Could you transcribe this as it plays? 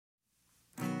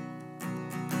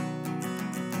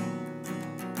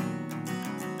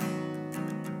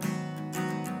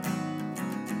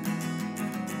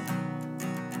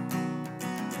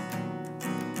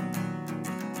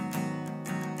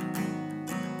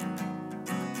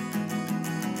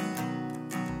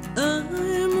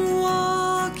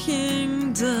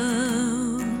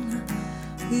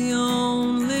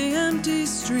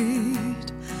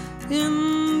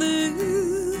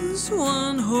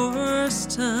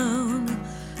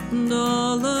and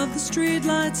all of the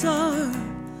streetlights are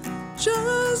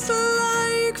just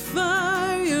like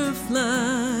fireflies,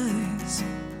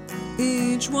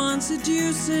 each one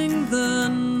seducing the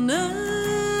next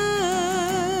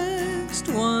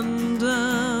one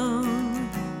down.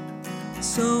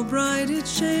 So bright it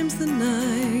shames the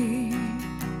night,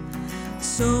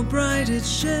 so bright it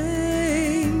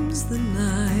shames the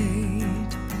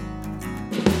night.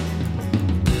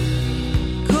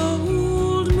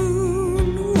 Cold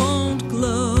moon won't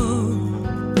glow,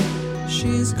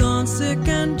 she's gone sick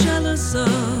and jealous of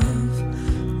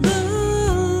the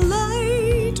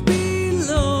light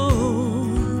below,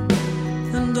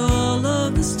 and all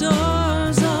of the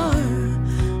stars are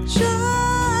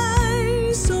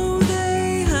shy, so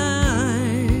they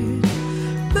hide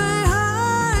their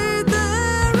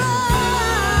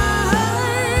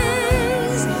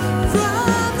eyes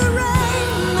from the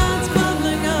rain that's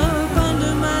bubbling up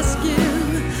under my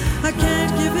skin. I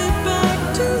can't give it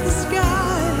back to the sky.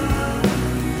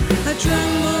 I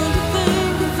tremble to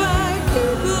think if I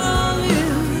keep it all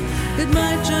in, it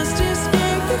might just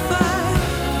escape if I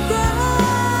cry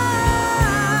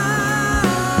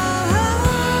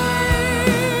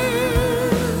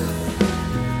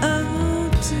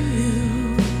out to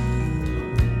you.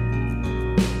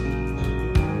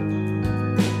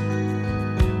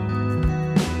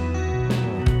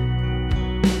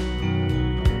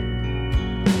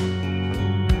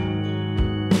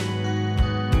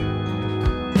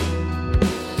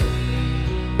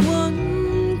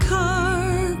 One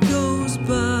car goes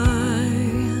by,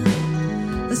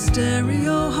 a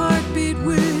stereo heartbeat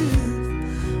with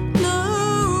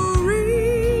no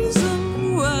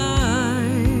reason why,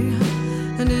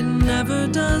 and it never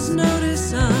does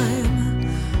notice I'm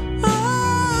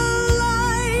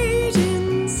alight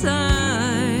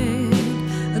inside,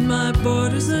 and my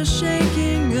borders are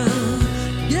shaking against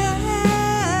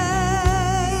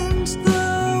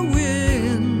the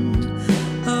wind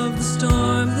of the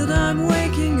storm that I'm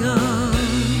waking up,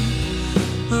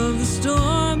 of the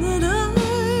storm that I'm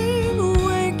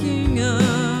waking up.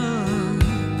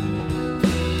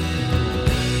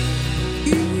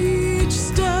 Each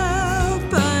step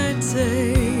I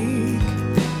take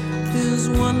is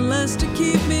one less to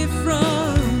keep me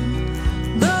from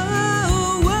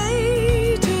the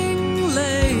waiting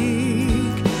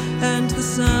lake and the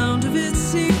sound of its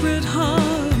secret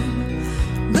hum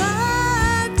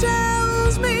that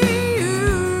tells me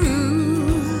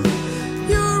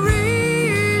you're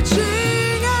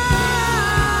reaching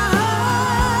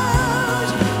out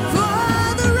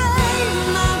for the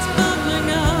rain that's bubbling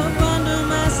up under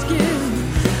my skin.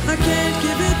 I can't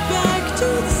give it back to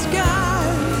the sky.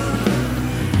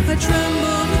 I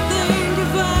tremble to think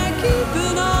if I keep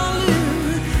it all in,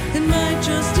 it might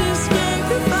just escape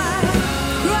if I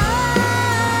cry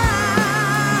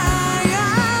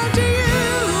out to you.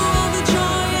 All the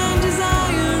joy and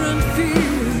desire and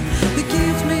fear that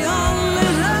keeps me all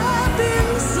lit up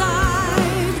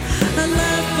inside. I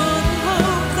laugh for the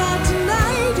hope that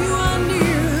tonight you are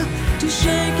near to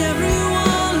shake every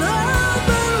wall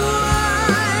open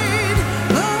wide,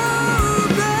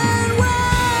 open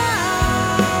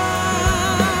wide,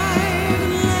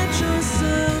 and let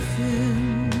yourself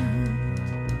in.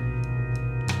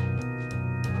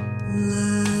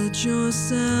 Let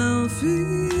yourself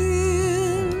in.